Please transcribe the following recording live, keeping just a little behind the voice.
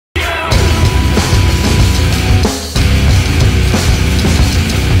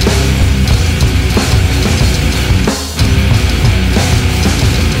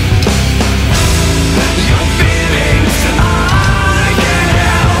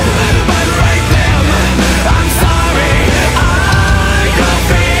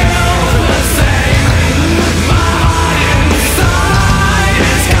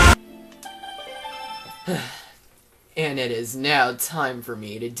it is now time for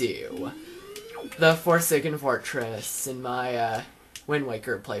me to do the Forsaken Fortress in my Wind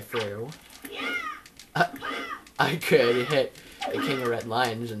Waker playthrough. I could hit the King of Red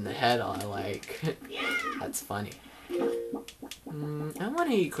Lions in the head all I like. That's funny. I want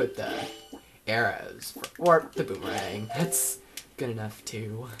to equip the arrows, or the boomerang. That's good enough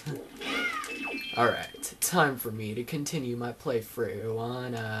too. Alright, time for me to continue my playthrough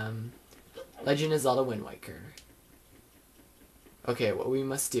on Legend of Zelda Wind Waker. Okay, what we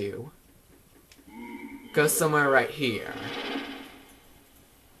must do, go somewhere right here.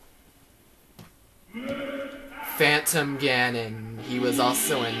 Phantom Ganon, he was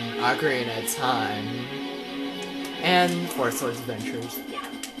also in Ocarina of Time, and Four Swords Adventures.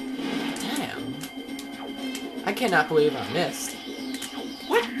 Damn. I cannot believe I missed.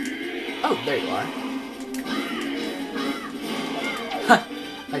 What? Oh, there you are. Ha!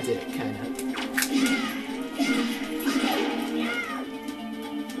 I did it, kinda.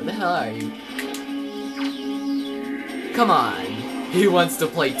 Where the hell are you? Come on! He wants to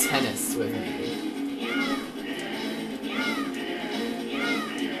play tennis with me.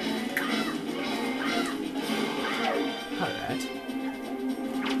 Alright.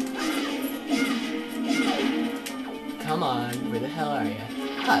 Come on, where the hell are you?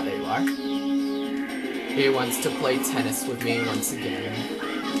 Ah, there you are. He wants to play tennis with me once again.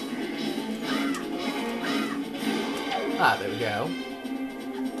 Ah, there we go.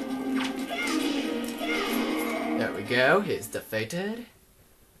 There we go, he's defeated.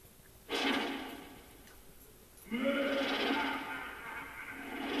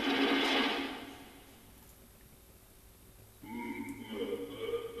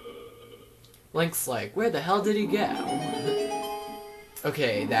 Link's like, where the hell did he go?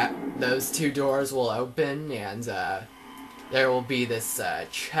 Okay, those two doors will open, and there will be this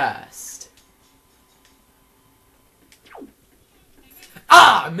chest.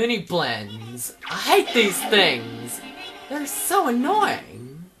 Ah, mini blends! I hate these things! They're so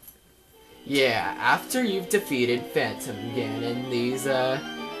annoying! Yeah, after you've defeated Phantom Ganon, these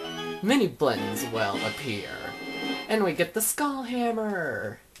mini blends will appear. And we get the Skull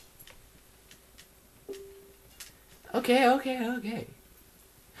Hammer! Okay.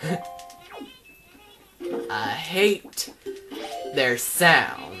 I hate their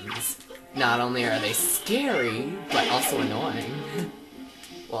sounds. Not only are they scary, but also annoying.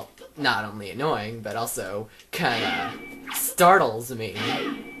 Well, not only annoying, but also kinda startles me.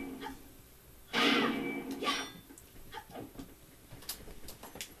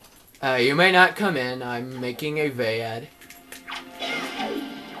 You may not come in, I'm making a VAD.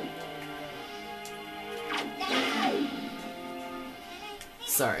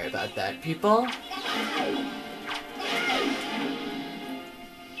 Sorry about that, people.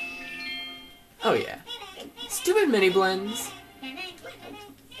 Oh yeah. Stupid mini blends.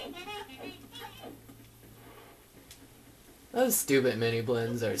 Those stupid mini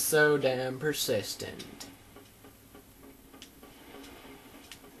blends are so damn persistent.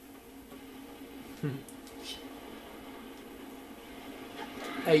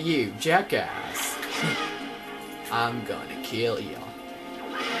 Hey you, jackass. I'm gonna kill you.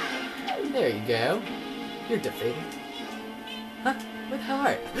 There you go. You're defeated. Huh? What the hell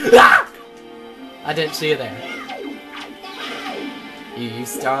are you? Ah! I didn't see you there. You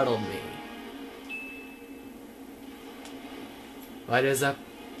startled me. What is up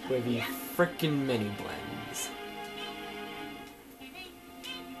with you frickin' mini blends?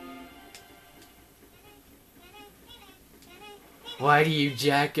 Why do you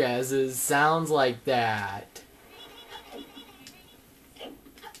jackasses sounds like that?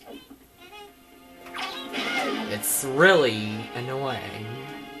 It's really annoying.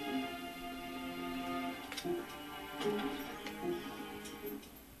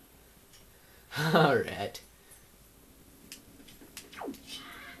 Alright.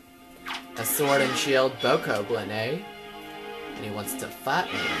 A sword and shield Bokoblin, eh? And he wants to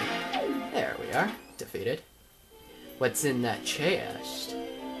fight me. There we are. Defeated. What's in that chest?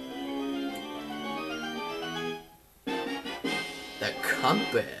 The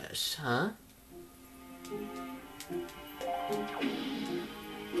compass, huh?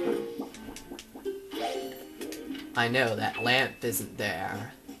 I know, that lamp isn't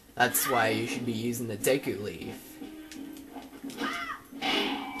there. That's why you should be using the Deku Leaf.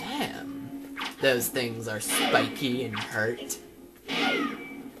 Damn. Those things are spiky and hurt.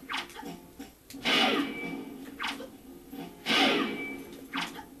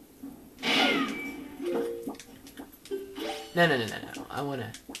 No. I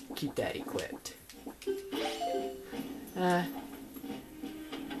wanna keep that equipped.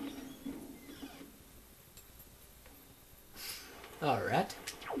 Alright.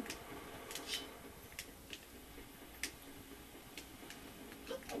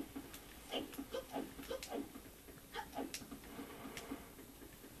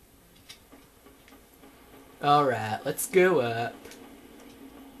 Alright, let's go up.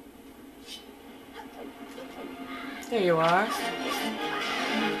 There you are.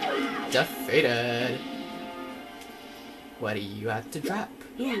 Defeated. What do you have to drop?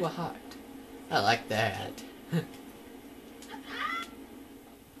 Ooh, a heart. I like that.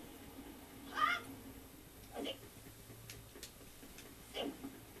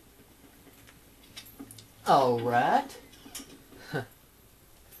 Alright.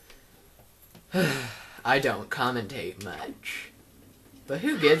 I don't commentate much. But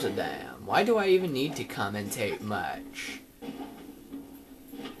who gives a damn? Why do I even need to commentate much?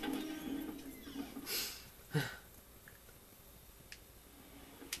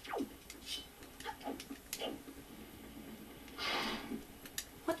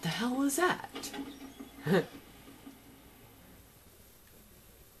 What the hell was that?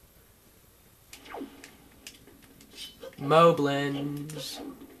 Moblins.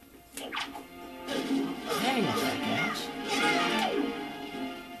 Dang, jackass.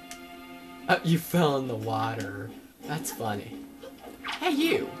 You fell in the water. That's funny. Hey,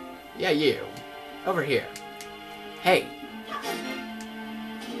 you. Yeah, you. Over here. Hey.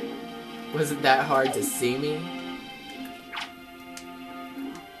 Was it that hard to see me?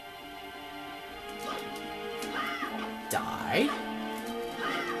 Die?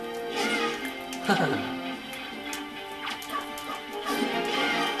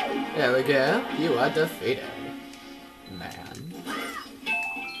 There we go. You are defeated, man.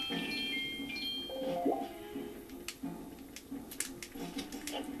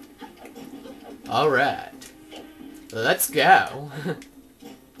 Alright. Let's go.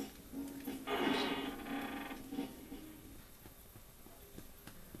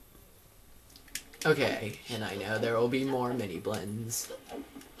 Okay, and I know there will be more mini blends.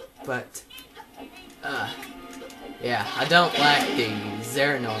 But, yeah, I don't like these.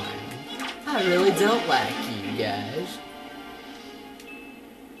 They're annoying. I really don't like you guys.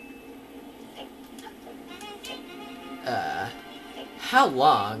 How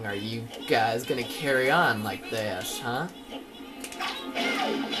long are you guys gonna carry on like this, huh?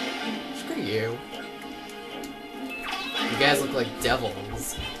 Screw you. You guys look like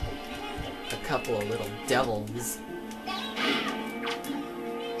devils. A couple of little devils.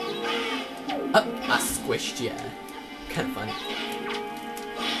 Oh, I squished ya. Kinda funny.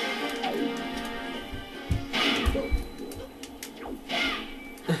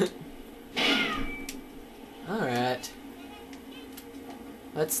 Alright.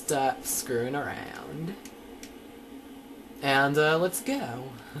 Let's stop screwing around. And, let's go.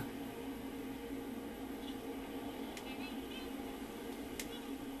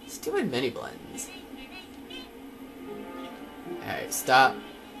 Let's do a mini blends. Hey, stop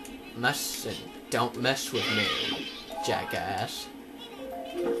messing. Don't mess with me, jackass.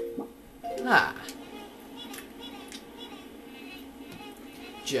 Ah.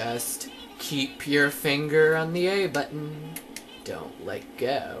 Just keep your finger on the A button. Don't let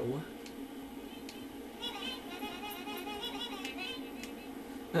go.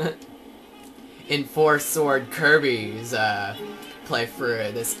 In Four Sword Kirby's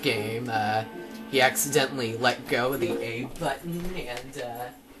playthrough this game, he accidentally let go of the A button and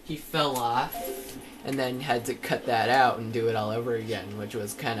he fell off and then had to cut that out and do it all over again, which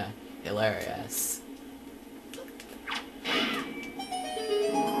was kinda hilarious.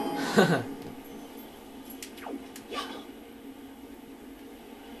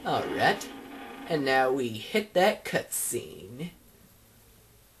 Alright, and now we hit that cutscene.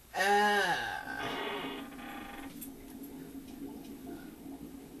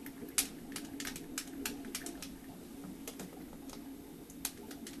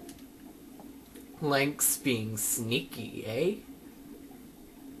 Link's being sneaky, eh?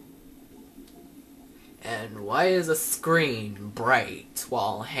 And why is a screen bright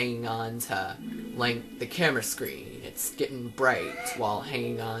while hanging on to Link, the camera screen? It's getting bright while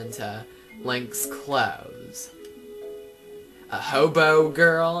hanging on to Link's clothes. A hobo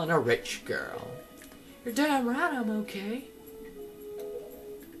girl and a rich girl. You're damn right I'm okay.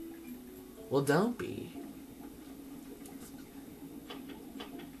 Well, don't be.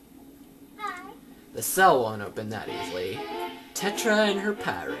 Hi. The cell won't open that easily. Tetra and her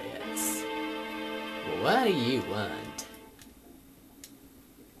pirates. What do you want?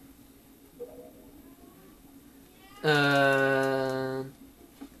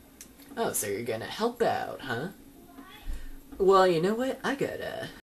 Oh, so you're gonna help out, huh? Well, you know what? I gotta